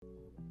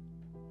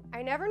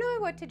I never know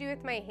what to do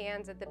with my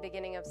hands at the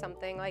beginning of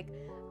something. Like,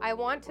 I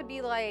want to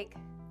be like,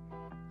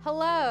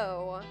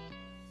 hello.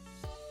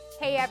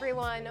 Hey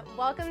everyone,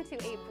 welcome to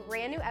a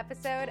brand new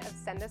episode of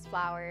Send Us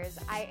Flowers.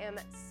 I am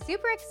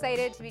super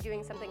excited to be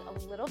doing something a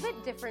little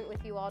bit different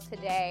with you all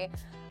today.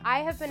 I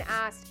have been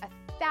asked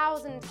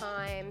 1,000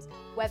 times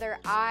whether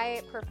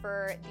I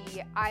prefer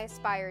the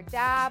iSpire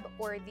Dab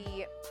or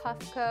the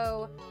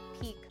Puffco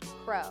Peak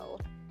Pro.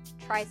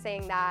 Try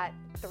saying that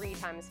 3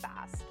 times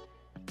fast.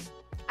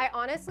 I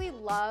honestly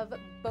love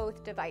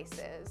both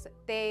devices.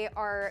 They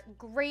are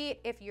great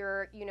if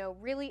you're,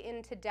 really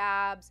into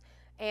dabs,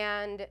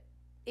 and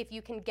if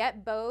you can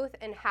get both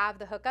and have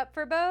the hookup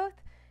for both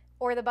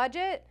or the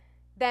budget,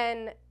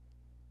 then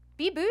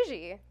be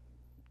bougie.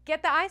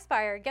 Get the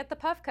iSpire, get the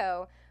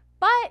Puffco.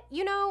 But,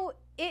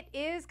 it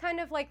is kind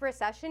of like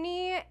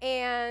recession-y,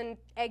 and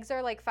eggs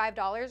are like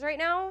 $5 right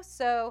now,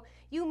 so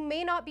you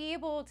may not be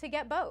able to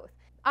get both.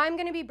 I'm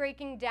gonna be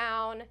breaking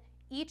down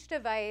each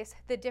device,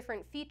 the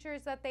different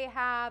features that they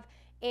have,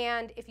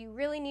 and if you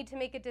really need to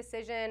make a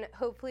decision,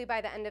 hopefully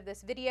by the end of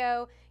this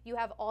video, you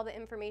have all the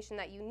information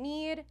that you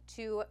need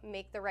to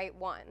make the right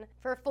one.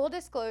 For full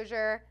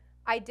disclosure,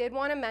 I did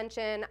want to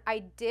mention, I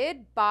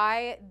did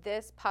buy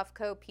this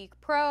Puffco Peak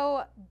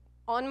Pro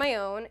on my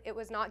own. It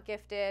was not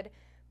gifted,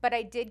 but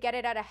I did get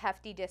it at a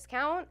hefty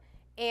discount,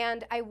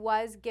 and I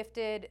was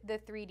gifted the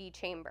 3D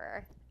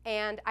chamber.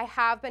 And I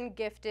have been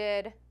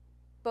gifted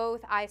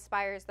both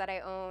iSpires that I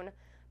own,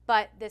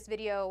 but this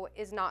video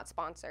is not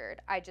sponsored.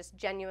 I just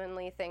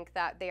genuinely think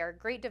that they are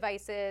great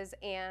devices,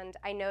 and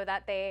I know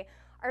that they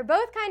are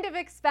both kind of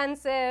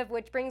expensive,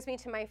 which brings me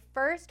to my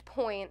first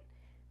point,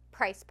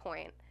 price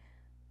point.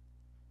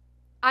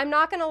 I'm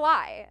not gonna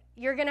lie,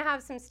 you're gonna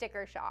have some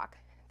sticker shock.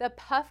 The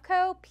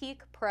Puffco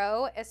Peak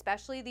Pro,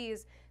 especially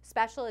these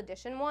special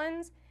edition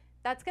ones,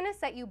 that's gonna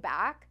set you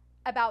back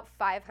about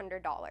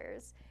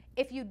 $500.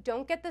 If you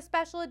don't get the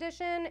special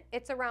edition,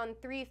 it's around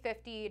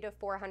 $350 to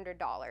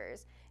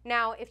 $400.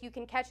 Now, if you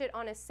can catch it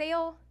on a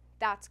sale,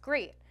 that's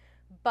great.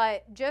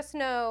 But just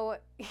know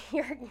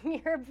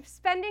you're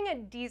spending a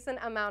decent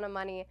amount of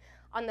money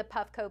on the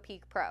Puffco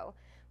Peak Pro.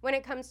 When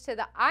it comes to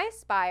the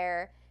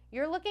iSpire,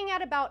 you're looking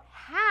at about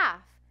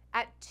half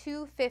at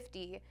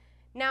 $250.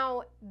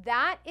 Now,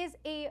 that is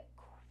a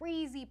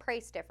crazy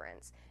price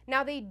difference.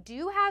 Now, they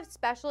do have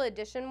special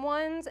edition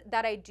ones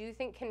that I do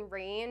think can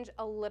range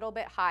a little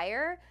bit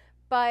higher,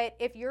 but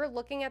if you're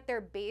looking at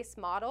their base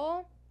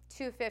model,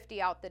 $250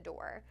 out the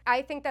door.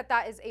 I think that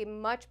that is a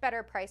much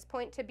better price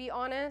point, to be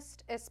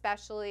honest,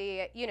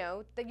 especially,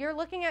 that you're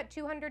looking at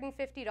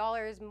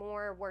 $250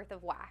 more worth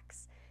of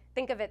wax.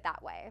 Think of it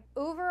that way.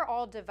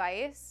 Overall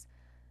device,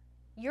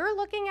 you're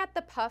looking at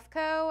the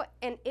Puffco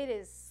and it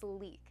is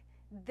sleek.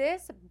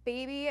 This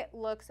baby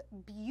looks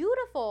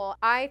beautiful.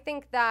 I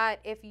think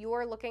that if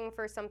you're looking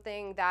for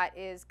something that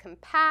is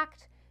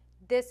compact,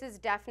 this is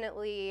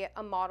definitely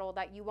a model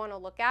that you want to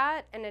look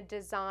at and a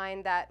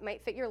design that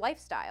might fit your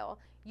lifestyle.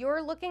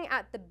 You're looking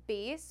at the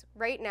base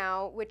right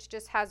now, which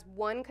just has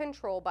one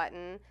control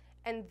button,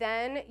 and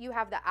then you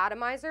have the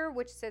atomizer,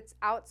 which sits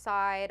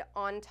outside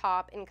on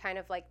top in kind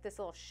of like this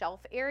little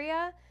shelf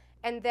area,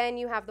 and then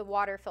you have the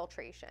water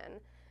filtration.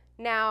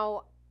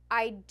 Now,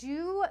 I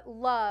do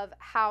love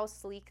how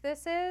sleek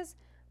this is,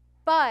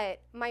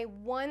 but my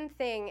one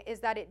thing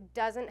is that it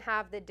doesn't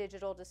have the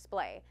digital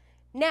display.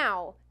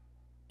 Now,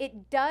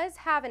 it does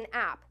have an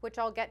app, which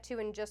I'll get to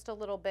in just a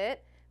little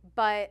bit,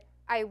 but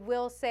I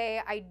will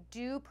say I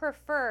do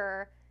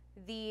prefer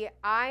the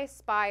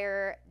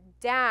iSpire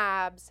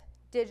Dabs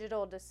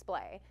digital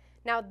display.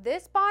 Now,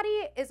 this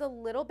body is a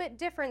little bit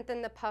different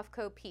than the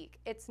Puffco Peak.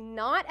 It's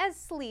not as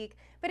sleek,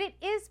 but it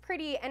is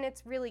pretty and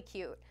it's really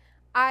cute.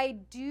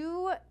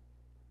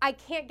 I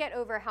can't get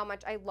over how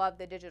much I love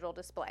the digital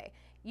display.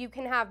 You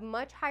can have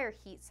much higher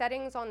heat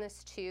settings on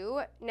this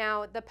too.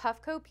 Now, the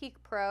Puffco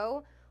Peak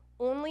Pro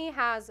only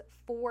has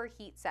 4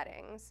 heat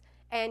settings,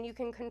 and you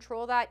can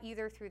control that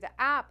either through the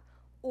app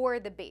or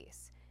the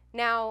base.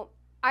 Now,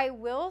 I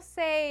will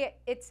say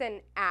it's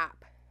an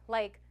app,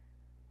 like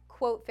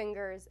quote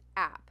fingers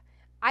app.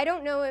 I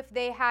don't know if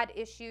they had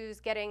issues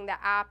getting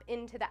the app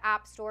into the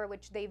App Store,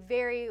 which they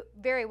very,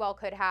 very well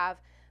could have,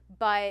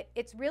 but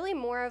it's really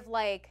more of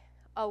like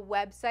a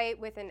website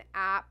with an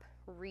app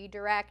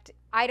redirect.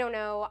 I don't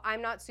know.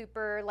 I'm not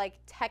super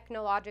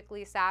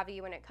technologically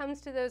savvy when it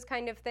comes to those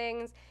kind of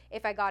things.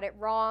 If I got it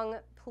wrong,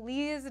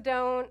 please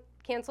don't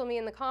cancel me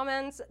in the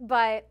comments,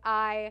 but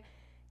I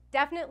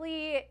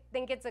definitely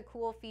think it's a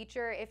cool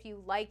feature if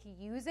you like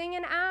using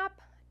an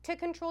app to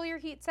control your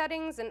heat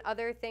settings and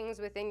other things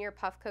within your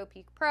Puffco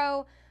Peak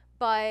Pro.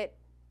 But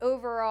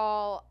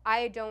overall,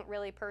 I don't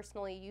really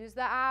personally use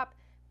the app,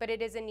 but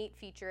it is a neat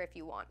feature if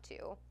you want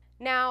to.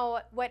 Now,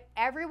 what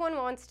everyone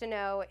wants to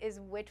know is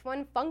which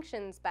one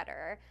functions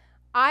better.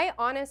 I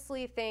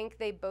honestly think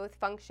they both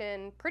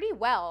function pretty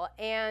well,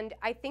 and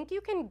I think you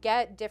can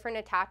get different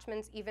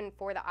attachments even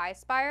for the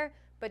iSpire,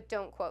 but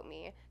don't quote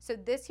me. So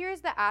this here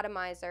is the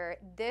atomizer.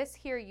 This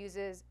here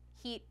uses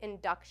heat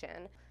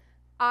induction.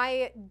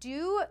 I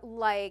do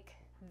like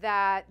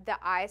that the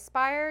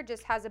iSpire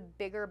just has a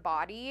bigger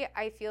body.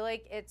 I feel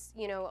like it's,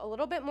 you know, a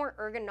little bit more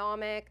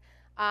ergonomic.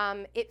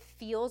 It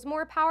feels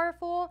more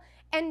powerful.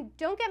 And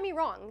don't get me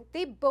wrong,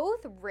 they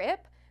both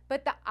rip,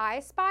 but the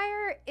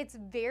iSpire, it's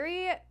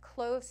very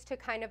close to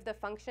kind of the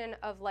function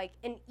of like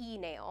an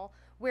e-nail,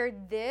 where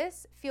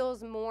this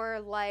feels more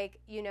like,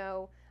 you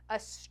know, a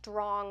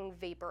strong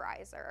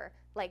vaporizer,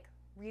 like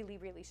really,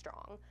 really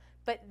strong.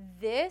 But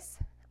this,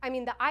 I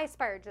mean, the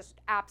iSpire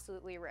just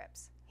absolutely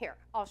rips. Here,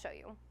 I'll show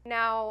you.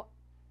 Now,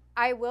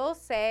 I will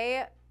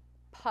say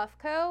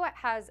Puffco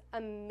has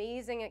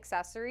amazing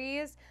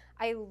accessories.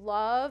 I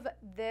love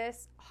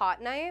this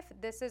hot knife.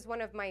 This is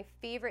one of my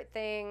favorite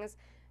things.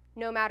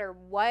 No matter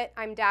what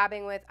I'm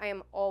dabbing with, I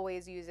am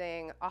always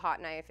using a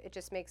hot knife. It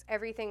just makes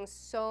everything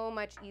so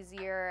much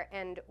easier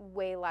and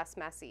way less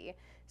messy.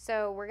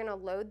 So we're gonna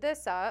load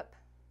this up.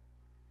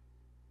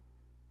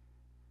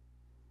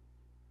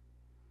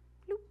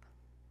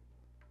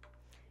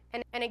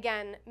 And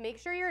again, make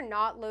sure you're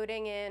not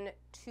loading in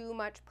too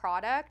much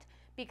product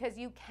because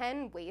you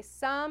can waste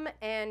some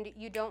and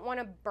you don't want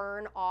to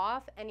burn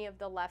off any of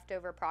the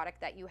leftover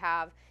product that you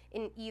have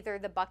in either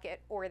the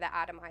bucket or the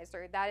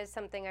atomizer. That is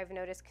something I've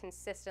noticed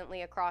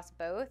consistently across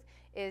both,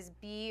 is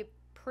be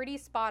pretty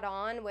spot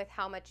on with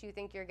how much you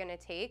think you're going to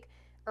take,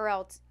 or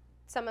else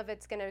some of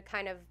it's going to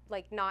kind of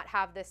like not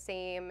have the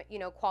same, you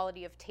know,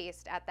 quality of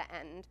taste at the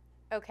end.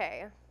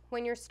 Okay,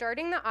 when you're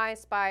starting the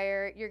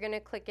iSpire, you're going to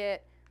click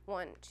it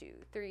 1, 2,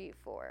 3,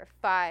 4,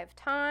 5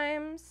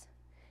 times.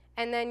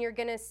 And then you're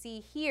gonna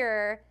see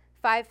here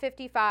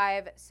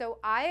 555. So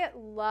I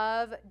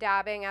love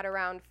dabbing at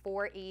around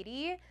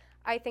 480.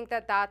 I think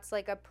that that's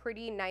like a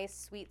pretty nice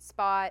sweet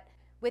spot.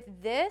 With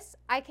this,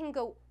 I can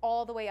go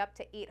all the way up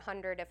to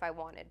 800 if I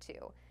wanted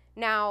to.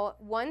 Now,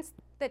 once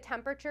the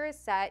temperature is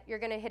set, you're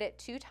gonna hit it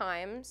 2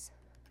 times.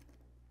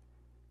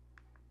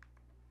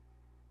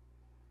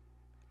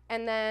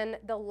 And then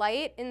the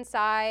light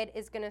inside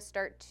is gonna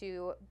start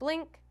to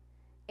blink.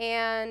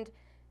 And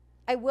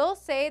I will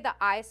say the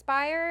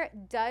iSpire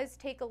does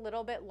take a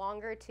little bit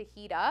longer to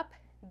heat up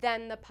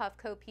than the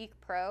Puffco Peak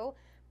Pro,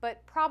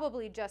 but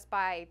probably just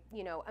by,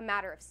 you know, a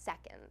matter of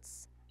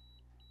seconds.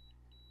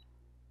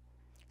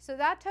 So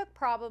that took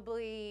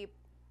probably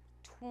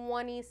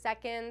 20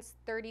 seconds,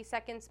 30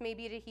 seconds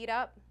maybe to heat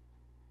up.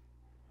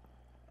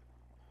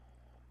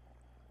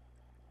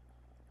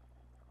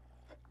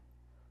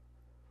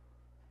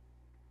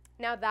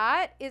 Now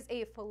that is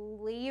a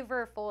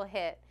flavorful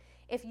hit.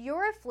 If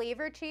you're a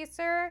flavor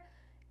chaser,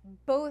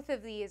 both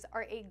of these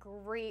are a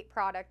great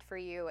product for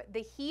you.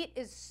 The heat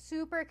is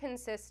super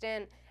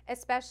consistent,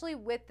 especially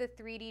with the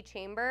 3D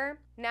chamber.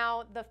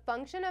 Now, the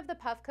function of the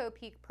Puffco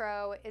Peak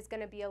Pro is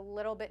gonna be a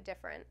little bit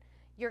different.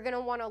 You're gonna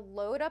wanna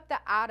load up the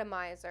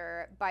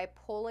atomizer by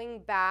pulling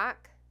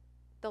back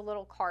the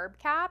little carb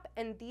cap,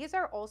 and these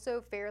are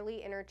also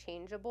fairly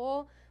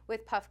interchangeable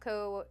with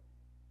Puffco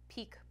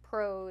Peak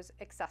Pro's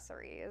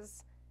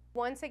accessories.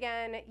 Once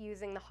again,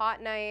 using the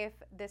hot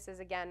knife, this is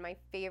again my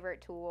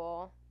favorite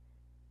tool.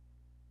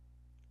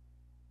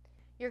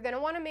 You're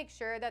gonna wanna make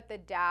sure that the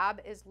dab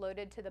is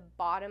loaded to the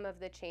bottom of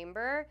the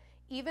chamber.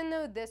 Even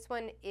though this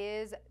one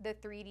is the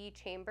 3D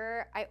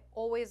chamber, I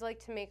always like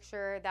to make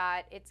sure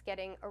that it's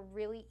getting a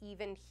really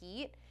even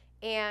heat,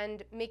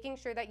 and making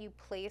sure that you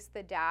place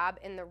the dab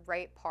in the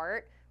right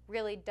part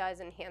really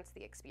does enhance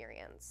the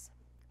experience.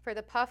 For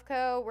the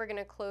Puffco, we're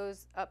gonna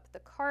close up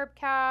the carb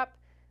cap.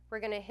 We're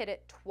gonna hit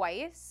it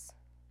twice,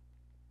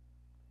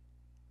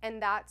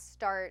 and that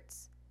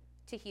starts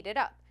to heat it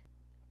up.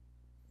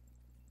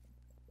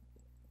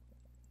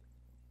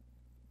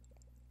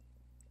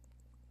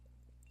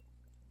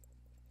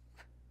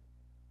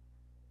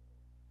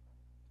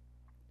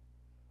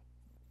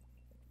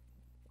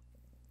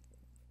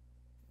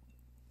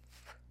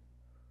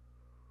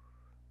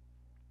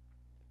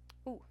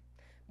 Ooh,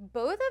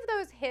 both of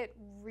those hit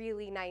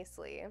really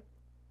nicely.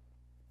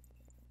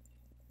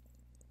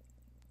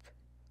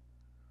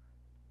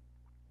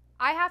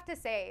 I have to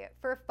say,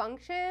 for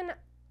function,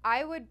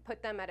 I would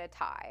put them at a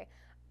tie.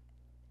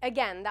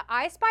 Again, the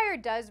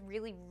iSpire does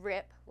really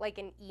rip like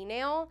an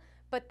e-nail,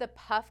 but the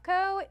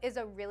Puffco is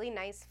a really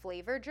nice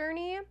flavor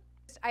journey.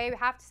 I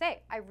have to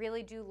say, I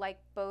really do like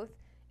both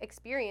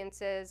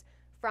experiences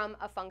from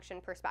a function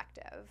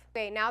perspective.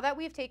 Okay, now that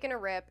we've taken a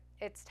rip,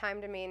 it's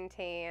time to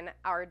maintain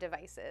our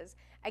devices.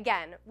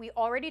 Again, we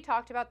already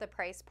talked about the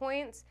price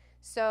points,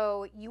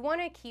 so you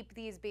wanna keep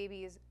these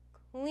babies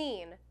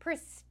clean,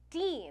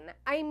 pristine.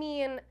 I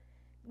mean,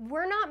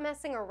 we're not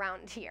messing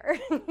around here.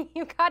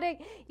 you gotta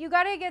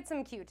get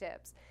some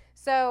Q-tips.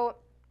 So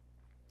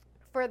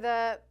for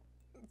the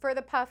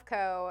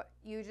Puffco,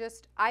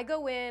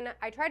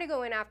 I try to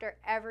go in after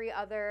every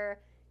other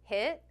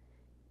hit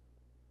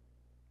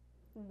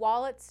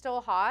while it's still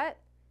hot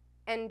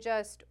and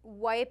just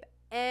wipe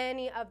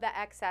any of the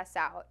excess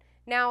out.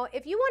 Now,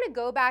 if you want to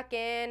go back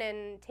in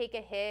and take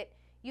a hit,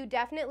 you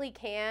definitely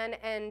can,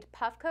 and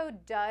Puffco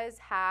does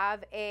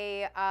have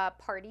a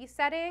party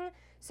setting,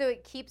 so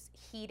it keeps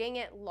heating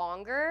it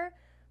longer.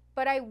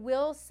 But I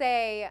will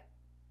say,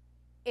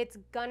 it's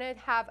gonna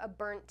have a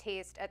burnt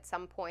taste at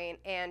some point,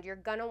 and you're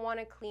gonna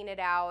wanna clean it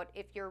out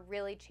if you're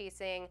really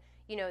chasing,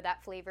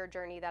 that flavor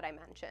journey that I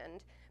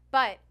mentioned.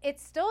 But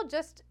it's still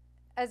just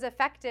as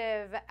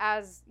effective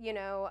as,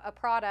 a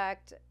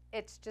product.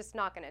 It's just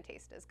not gonna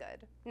taste as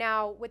good.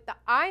 Now, with the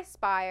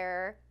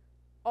iSpire,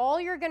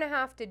 all you're gonna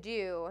have to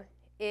do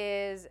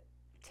is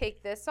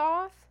take this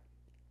off,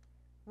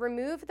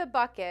 remove the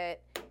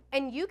bucket,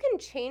 and you can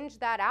change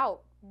that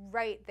out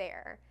right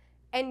there,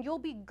 and you'll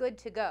be good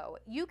to go.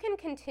 You can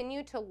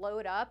continue to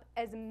load up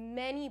as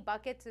many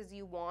buckets as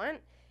you want,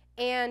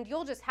 and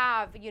you'll just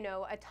have,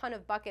 a ton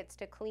of buckets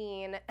to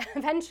clean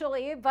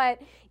eventually,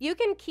 but you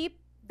can keep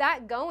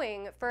that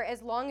going for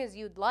as long as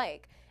you'd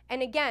like.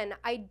 And again,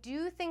 I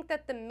do think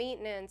that the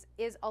maintenance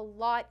is a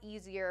lot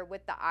easier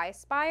with the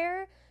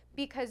iSpire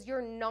because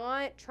you're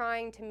not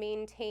trying to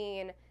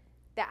maintain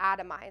the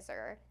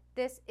atomizer.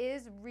 This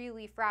is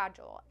really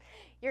fragile.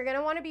 You're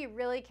gonna wanna be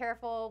really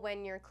careful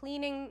when you're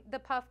cleaning the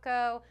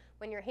Puffco,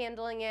 when you're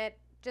handling it,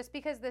 just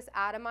because this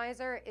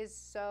atomizer is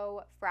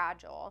so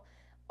fragile.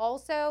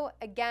 Also,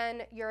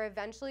 again, you're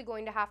eventually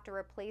going to have to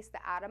replace the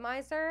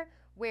atomizer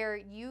where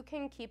you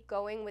can keep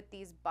going with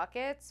these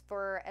buckets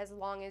for as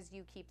long as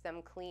you keep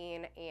them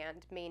clean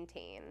and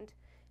maintained.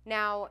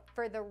 Now,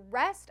 for the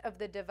rest of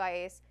the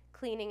device,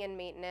 cleaning and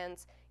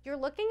maintenance, you're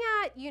looking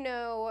at,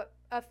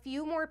 a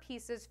few more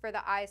pieces for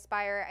the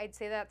iSpire. I'd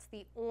say that's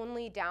the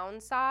only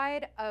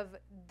downside of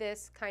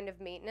this kind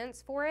of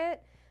maintenance for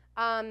it.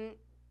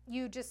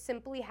 You just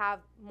simply have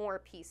more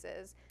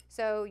pieces.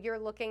 So you're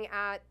looking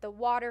at the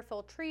water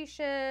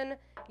filtration,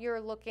 you're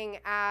looking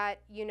at,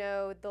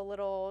 the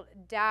little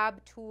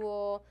dab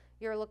tool,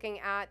 you're looking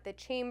at the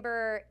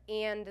chamber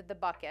and the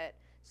bucket.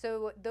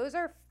 So those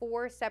are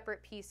 4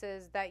 separate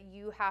pieces that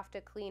you have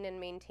to clean and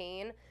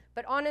maintain.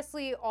 But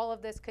honestly, all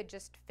of this could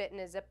just fit in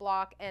a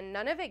Ziploc, and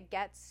none of it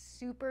gets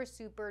super,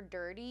 super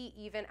dirty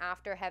even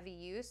after heavy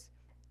use.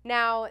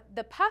 Now,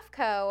 the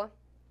Puffco,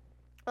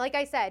 like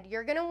I said,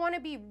 you're gonna wanna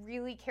be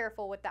really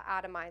careful with the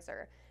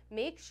atomizer.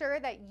 Make sure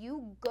that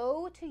you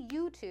go to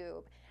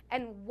YouTube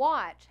and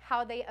watch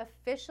how they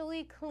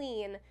officially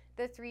clean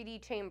the 3D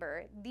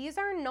chamber. These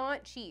are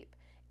not cheap,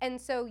 and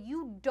so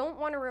you don't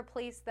wanna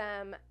replace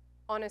them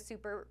on a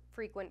super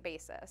frequent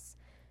basis.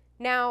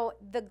 Now,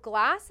 the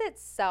glass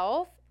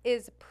itself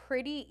is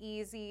pretty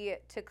easy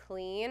to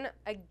clean.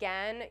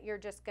 Again, you're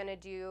just gonna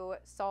do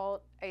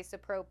salt,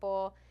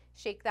 isopropyl,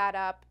 shake that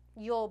up.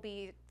 You'll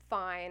be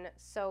fine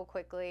so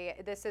quickly.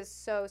 This is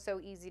so,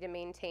 so easy to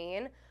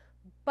maintain.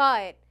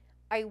 But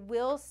I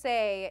will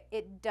say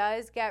it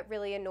does get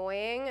really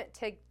annoying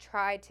to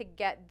try to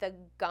get the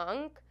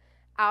gunk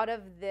out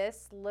of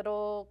this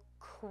little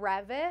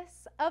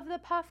crevice of the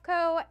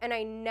Puffco, and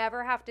I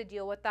never have to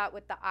deal with that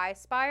with the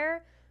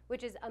iSpire,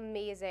 which is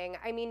amazing.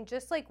 I mean,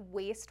 just like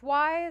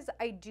waste-wise,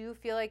 I do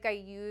feel like I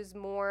use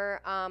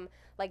more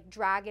like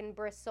dragon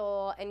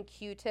bristle and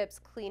Q-tips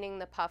cleaning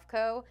the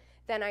Puffco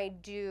than I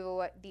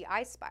do the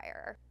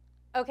iSpire.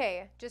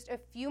 Okay, just a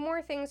few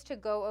more things to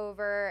go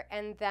over,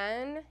 and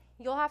then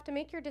you'll have to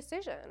make your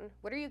decision.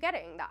 What are you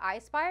getting, the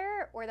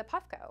iSpire or the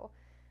Puffco?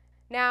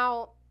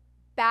 Now,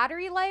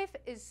 battery life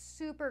is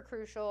super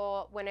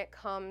crucial when it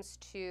comes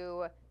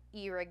to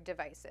e-rig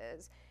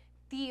devices.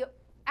 The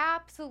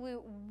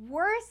absolute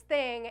worst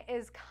thing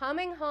is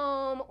coming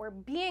home or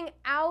being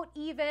out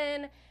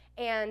even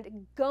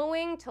and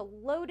going to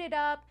load it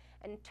up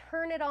and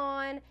turn it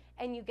on,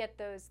 and you get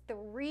those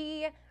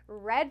 3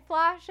 red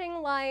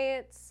flashing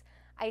lights.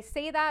 I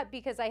say that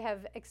because I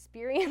have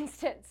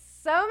experienced it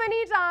so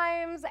many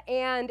times,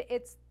 and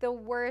it's the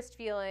worst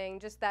feeling,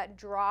 just that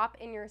drop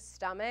in your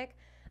stomach.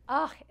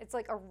 Ugh, it's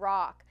like a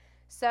rock.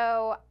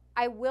 So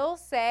I will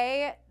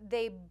say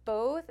they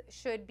both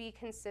should be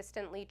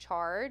consistently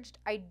charged.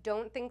 I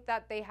don't think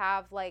that they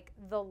have like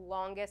the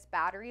longest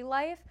battery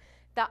life.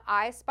 The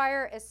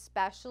iSpire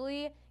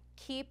especially,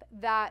 keep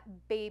that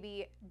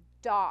baby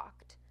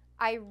docked.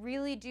 I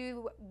really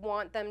do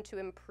want them to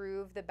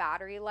improve the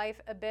battery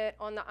life a bit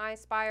on the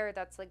iSpire.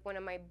 That's like one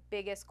of my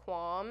biggest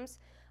qualms.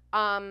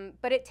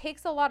 But it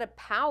takes a lot of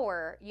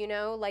power,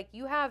 like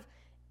you have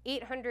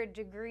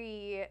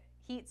 800-degree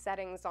heat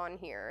settings on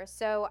here.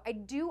 So I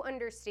do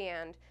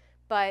understand,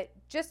 but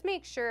just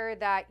make sure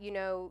that,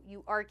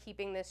 you are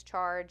keeping this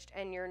charged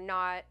and you're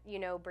not,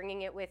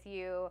 bringing it with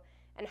you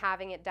and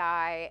having it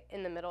die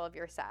in the middle of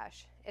your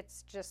sesh.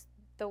 It's just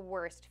the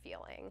worst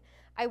feeling.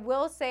 I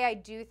will say I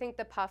do think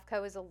the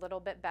Puffco is a little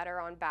bit better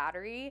on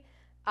battery.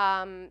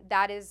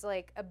 That is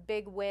like a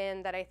big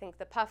win that I think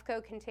the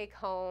Puffco can take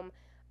home.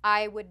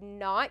 I would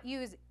not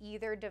use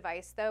either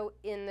device though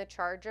in the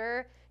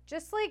charger.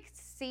 Just like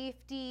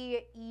safety,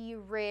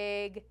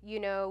 e-rig,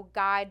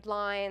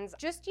 guidelines.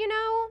 Just,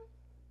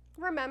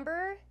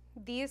 remember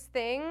these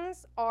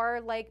things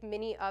are like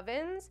mini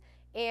ovens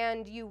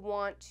and you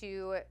want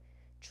to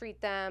treat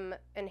them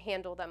and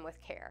handle them with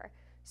care.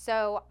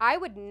 So I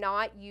would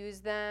not use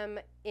them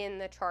in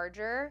the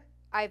charger.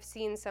 I've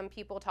seen some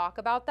people talk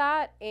about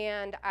that,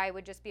 and I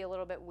would just be a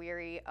little bit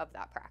weary of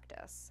that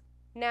practice.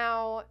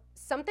 Now,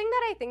 something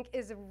that I think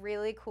is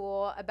really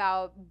cool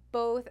about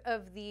both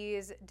of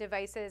these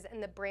devices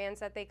and the brands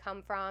that they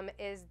come from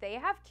is they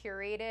have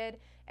curated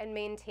and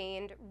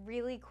maintained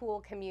really cool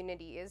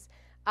communities.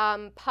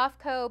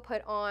 Puffco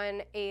put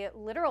on a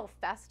literal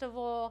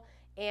festival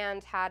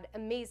and had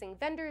amazing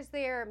vendors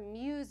there,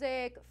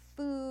 music,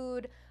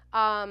 food,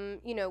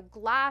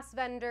 glass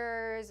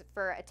vendors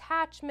for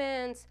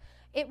attachments.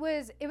 It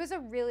was a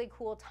really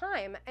cool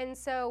time. And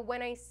so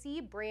when I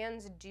see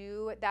brands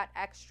do that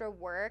extra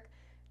work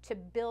to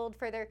build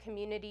for their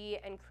community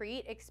and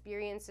create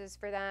experiences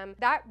for them,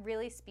 that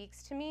really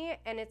speaks to me,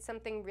 and it's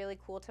something really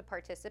cool to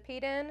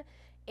participate in.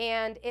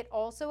 And it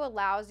also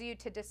allows you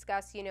to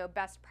discuss,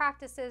 best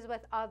practices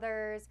with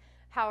others.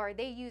 How are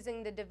they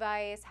using the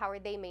device? How are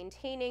they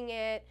maintaining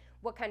it?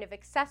 What kind of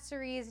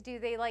accessories do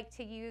they like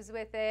to use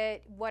with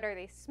it? What are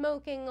they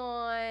smoking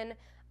on?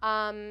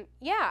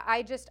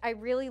 I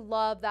really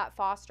love that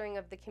fostering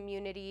of the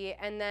community.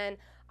 And then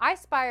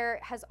iSpire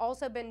has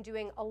also been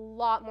doing a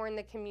lot more in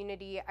the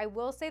community. I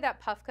will say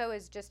that Puffco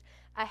is just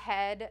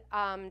ahead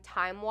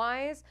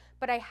time-wise,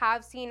 but I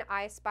have seen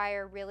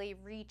iSpire really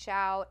reach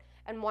out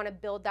and want to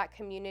build that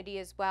community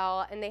as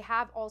well. And they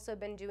have also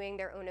been doing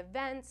their own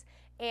events.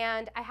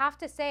 And I have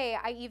to say,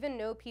 I even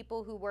know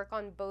people who work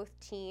on both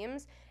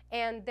teams,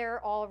 and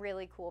they're all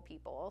really cool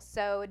people.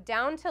 So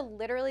down to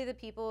literally the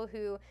people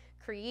who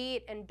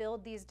create and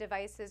build these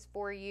devices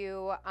for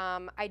you,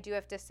 I do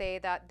have to say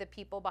that the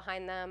people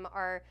behind them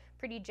are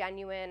pretty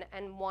genuine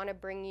and want to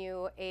bring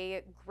you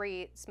a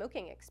great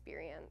smoking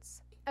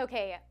experience.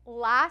 Okay,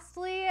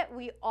 lastly,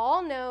 we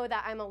all know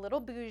that I'm a little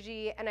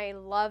bougie and I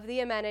love the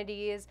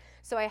amenities,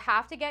 so I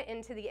have to get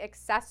into the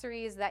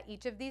accessories that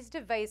each of these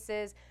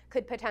devices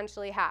could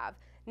potentially have.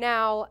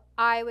 Now,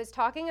 I was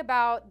talking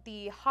about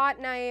the hot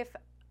knife.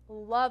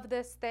 Love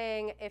this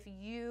thing. If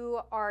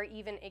you are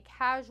even a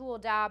casual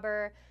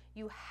dabber,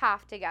 you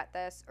have to get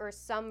this or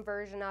some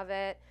version of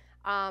it.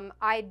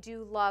 I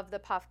do love the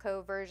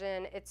Puffco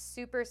version. It's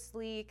super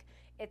sleek.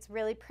 It's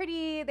really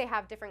pretty. They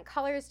have different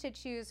colors to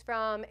choose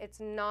from. It's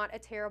not a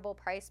terrible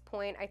price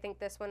point. I think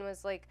this one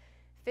was like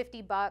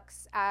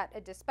 $50 at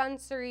a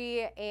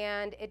dispensary,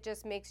 and it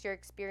just makes your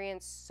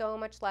experience so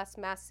much less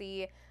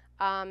messy.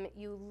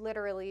 You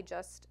literally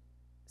just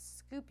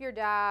scoop your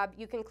dab.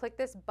 You can click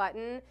this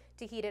button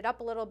to heat it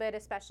up a little bit,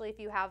 especially if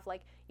you have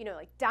like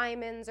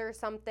diamonds or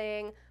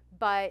something.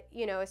 But,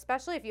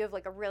 especially if you have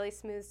like a really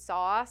smooth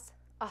sauce,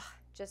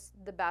 just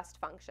the best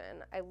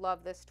function. I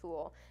love this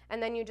tool.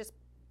 And then you just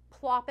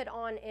plop it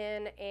on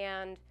in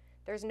and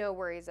there's no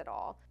worries at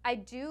all. I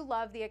do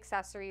love the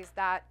accessories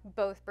that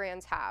both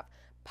brands have.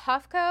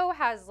 Puffco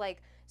has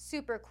like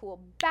super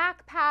cool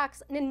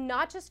backpacks, and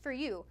not just for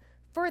you,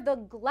 for the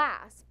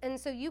glass. And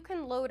so you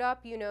can load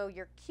up,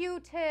 your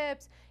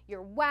Q-tips,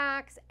 your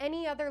wax,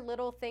 any other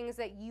little things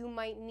that you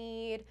might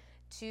need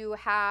to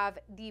have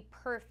the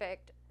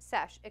perfect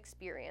sesh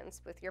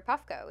experience with your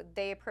Puffco.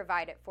 They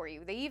provide it for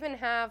you. They even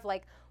have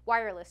like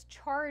wireless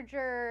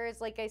chargers.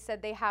 Like I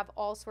said, they have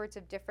all sorts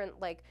of different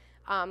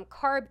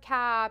carb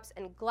caps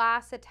and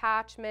glass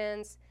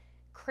attachments.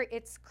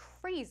 It's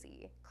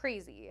crazy.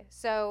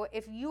 So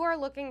if you are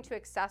looking to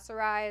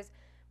accessorize,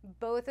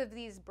 both of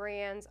these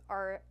brands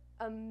are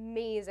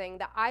amazing.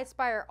 The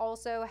iSpire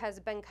also has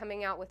been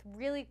coming out with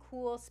really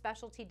cool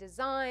specialty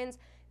designs.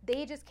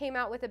 They just came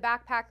out with a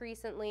backpack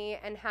recently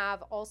and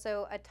have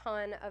also a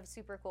ton of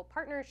super cool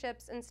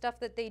partnerships and stuff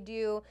that they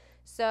do.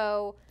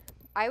 So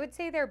I would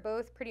say they're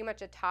both pretty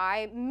much a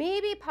tie.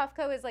 Maybe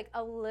Puffco is like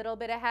a little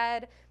bit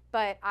ahead,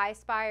 but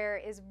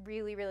iSpire is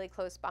really, really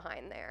close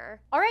behind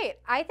there. All right,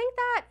 I think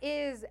that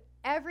is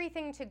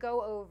everything to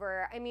go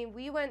over. I mean,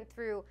 we went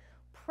through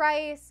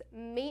price,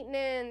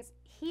 maintenance,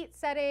 heat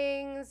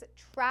settings,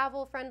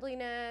 travel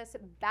friendliness,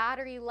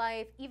 battery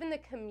life, even the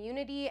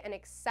community and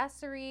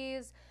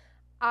accessories.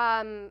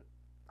 Are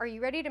you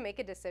ready to make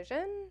a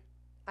decision?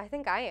 I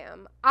think I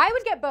am. I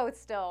would get both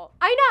still.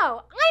 I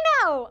know.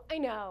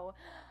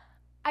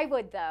 I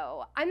would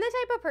though. I'm the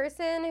type of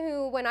person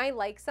who, when I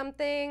like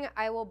something,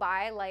 I will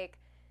buy like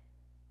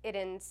it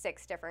in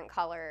 6 different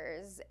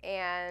colors,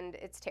 and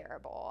it's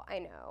terrible. I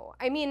know.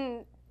 I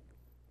mean,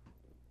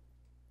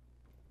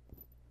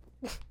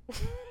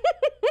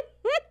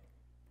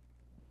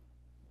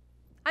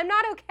 I'm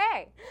not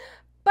okay.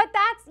 But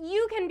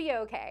you can be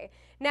okay.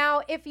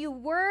 Now, if you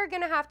were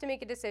gonna have to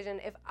make a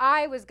decision, if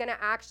I was gonna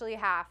actually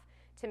have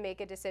to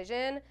make a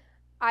decision,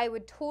 I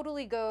would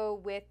totally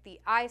go with the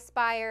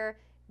iSpire,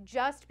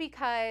 just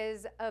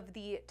because of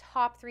the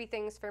top 3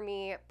 things for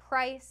me.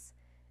 Price,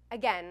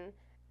 again,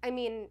 I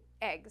mean,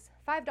 eggs,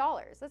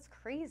 $5, that's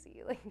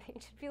crazy. Like, they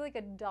should be like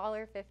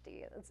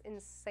 $1.50, that's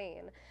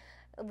insane.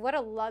 What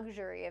a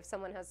luxury if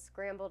someone has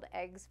scrambled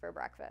eggs for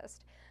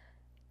breakfast.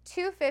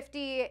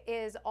 $2.50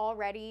 is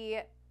already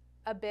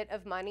a bit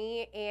of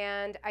money,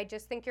 and I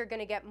just think you're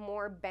gonna get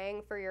more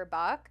bang for your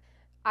buck.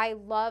 I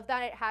love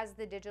that it has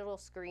the digital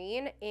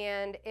screen,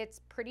 and it's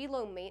pretty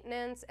low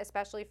maintenance,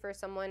 especially for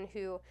someone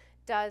who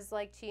does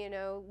like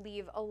to,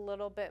 leave a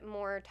little bit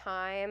more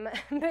time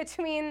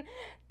between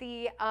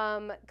the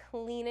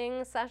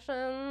cleaning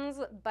sessions,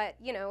 but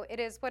it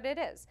is what it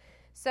is.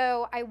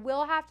 So I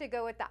will have to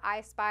go with the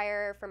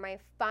iSpire for my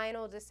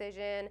final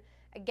decision.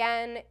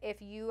 Again,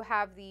 if you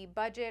have the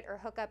budget or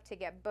hookup to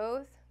get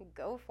both,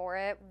 go for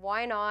it.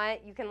 Why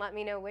not? You can let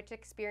me know which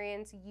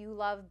experience you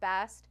love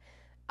best.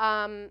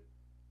 The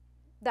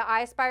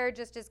iSpire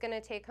just is going to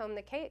take home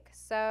the cake.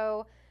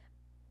 So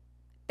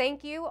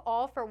thank you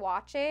all for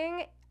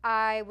watching.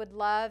 I would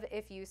love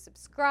if you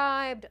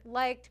subscribed,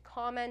 liked,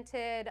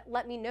 commented.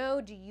 Let me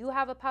know, do you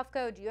have a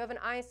Puffco? Do you have an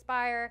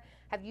iSpire?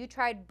 Have you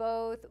tried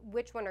both?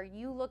 Which one are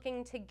you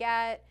looking to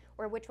get?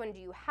 Or which one do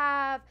you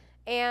have?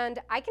 And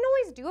I can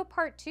always do a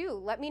part 2.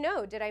 Let me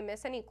know, did I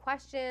miss any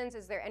questions?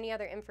 Is there any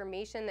other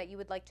information that you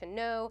would like to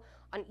know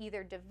on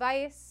either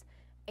device?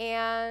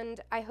 And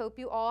I hope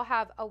you all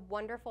have a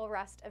wonderful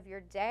rest of your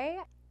day.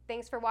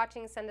 Thanks for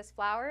watching Send Us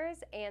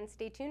Flowers, and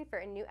stay tuned for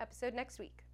a new episode next week.